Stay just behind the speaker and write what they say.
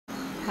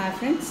Hi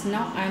friends,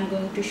 now I am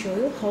going to show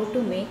you how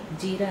to make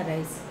jeera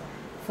rice.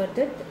 For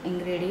that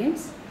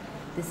ingredients,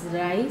 this is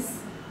rice,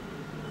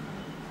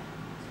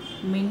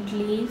 mint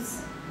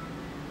leaves,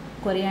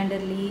 coriander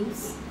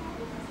leaves,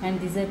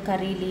 and these are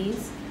curry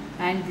leaves,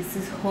 and this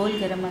is whole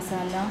garam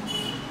masala,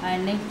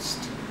 and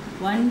next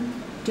 1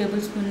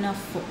 tablespoon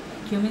of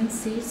cumin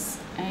seeds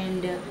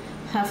and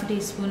half a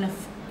teaspoon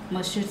of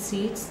mustard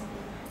seeds,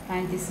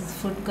 and this is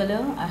food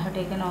color. I have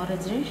taken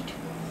orange red,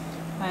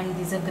 and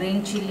these are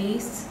green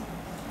chilies,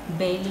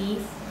 bay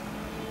leaf,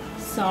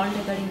 salt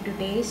according to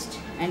taste,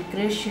 and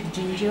crushed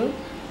ginger,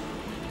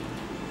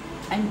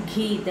 and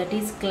ghee, that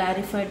is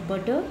clarified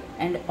butter,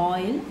 and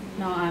oil.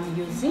 Now I am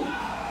using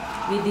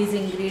with these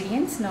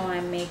ingredients. Now I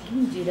am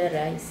making jeera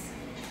rice.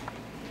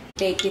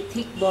 Take a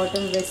thick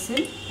bottom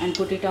vessel and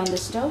put it on the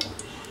stove.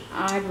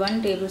 Add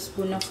 1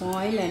 tablespoon of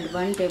oil and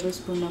 1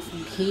 tablespoon of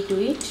ghee to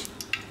it.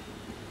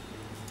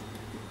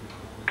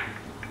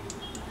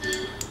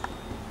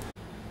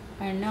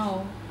 And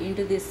now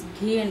into this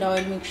ghee and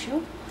oil mixture,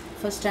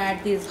 first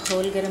add this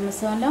whole garam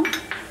masala,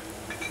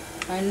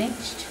 and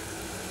next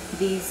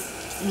these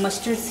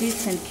mustard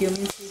seeds and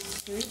cumin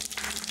seeds to it,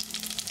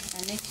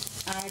 and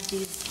next add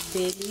these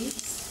bay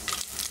leaves,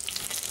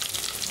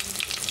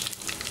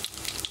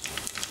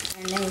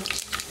 and next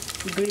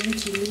green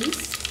chilies,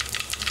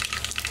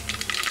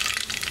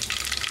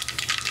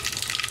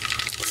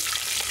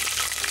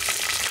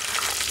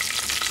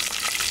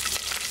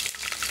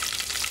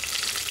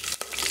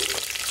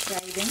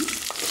 fry them,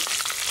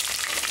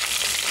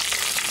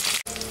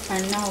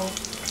 and now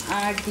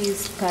add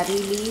these curry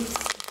leaves,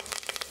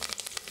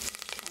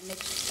 and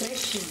next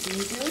fresh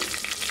ginger,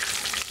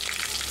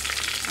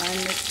 and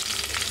next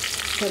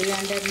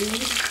coriander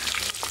leaves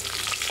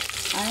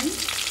and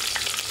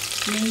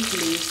mint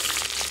leaves.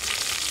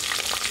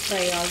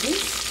 Fry all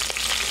this,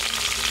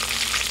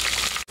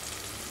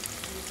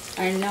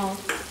 and now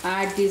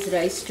add this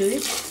rice to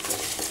it,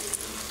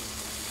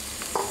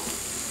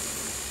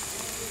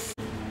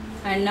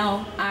 and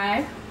now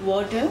add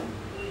water,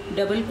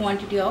 double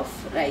quantity of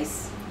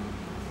rice,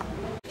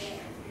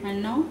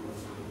 and now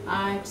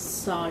add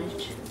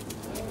salt,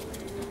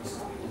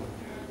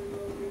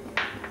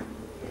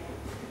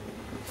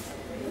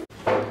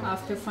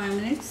 after 5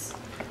 minutes.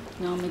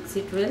 Now mix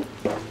it well,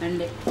 and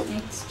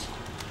next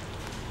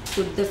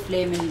put the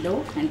flame in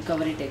low and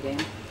cover it again.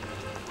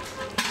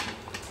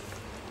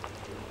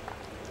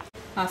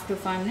 After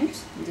 5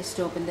 minutes, just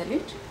open the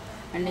lid,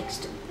 and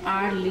next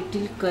add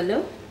little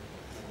color.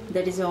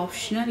 That is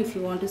optional. If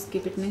you want to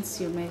skip it, means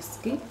you may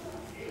skip.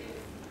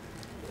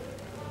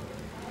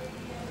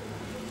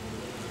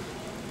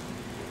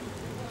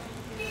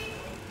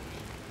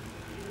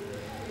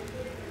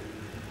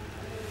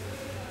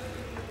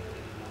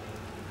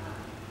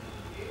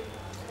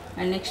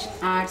 And next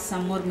add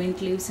some more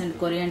mint leaves and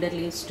coriander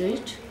leaves to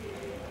it.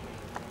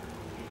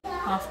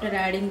 After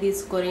adding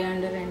these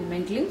coriander and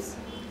mint leaves,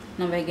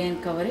 now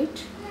again cover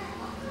it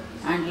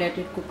and let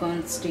it cook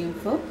on steam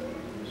for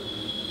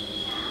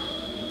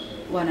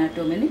 1 or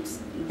 2 minutes.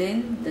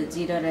 Then the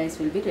jeera rice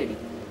will be ready.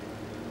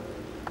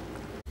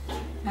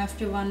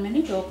 After 1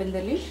 minute, open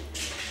the lid,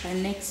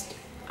 and next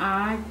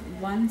add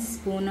 1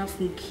 spoon of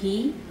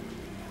ghee,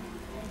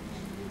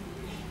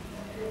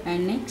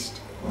 and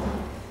next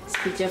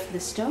switch off the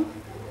stove.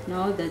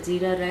 Now the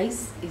jeera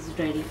rice is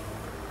ready.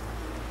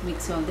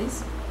 Mix all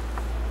this.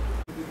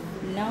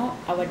 Now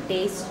our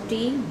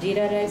tasty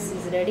jeera rice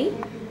is ready.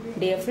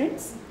 Dear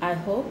friends, I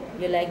hope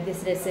you like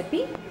this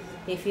recipe.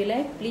 If you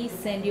like, please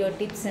send your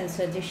tips and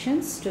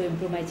suggestions to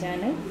improve my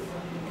channel.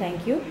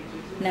 Thank you.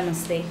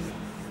 Namaste.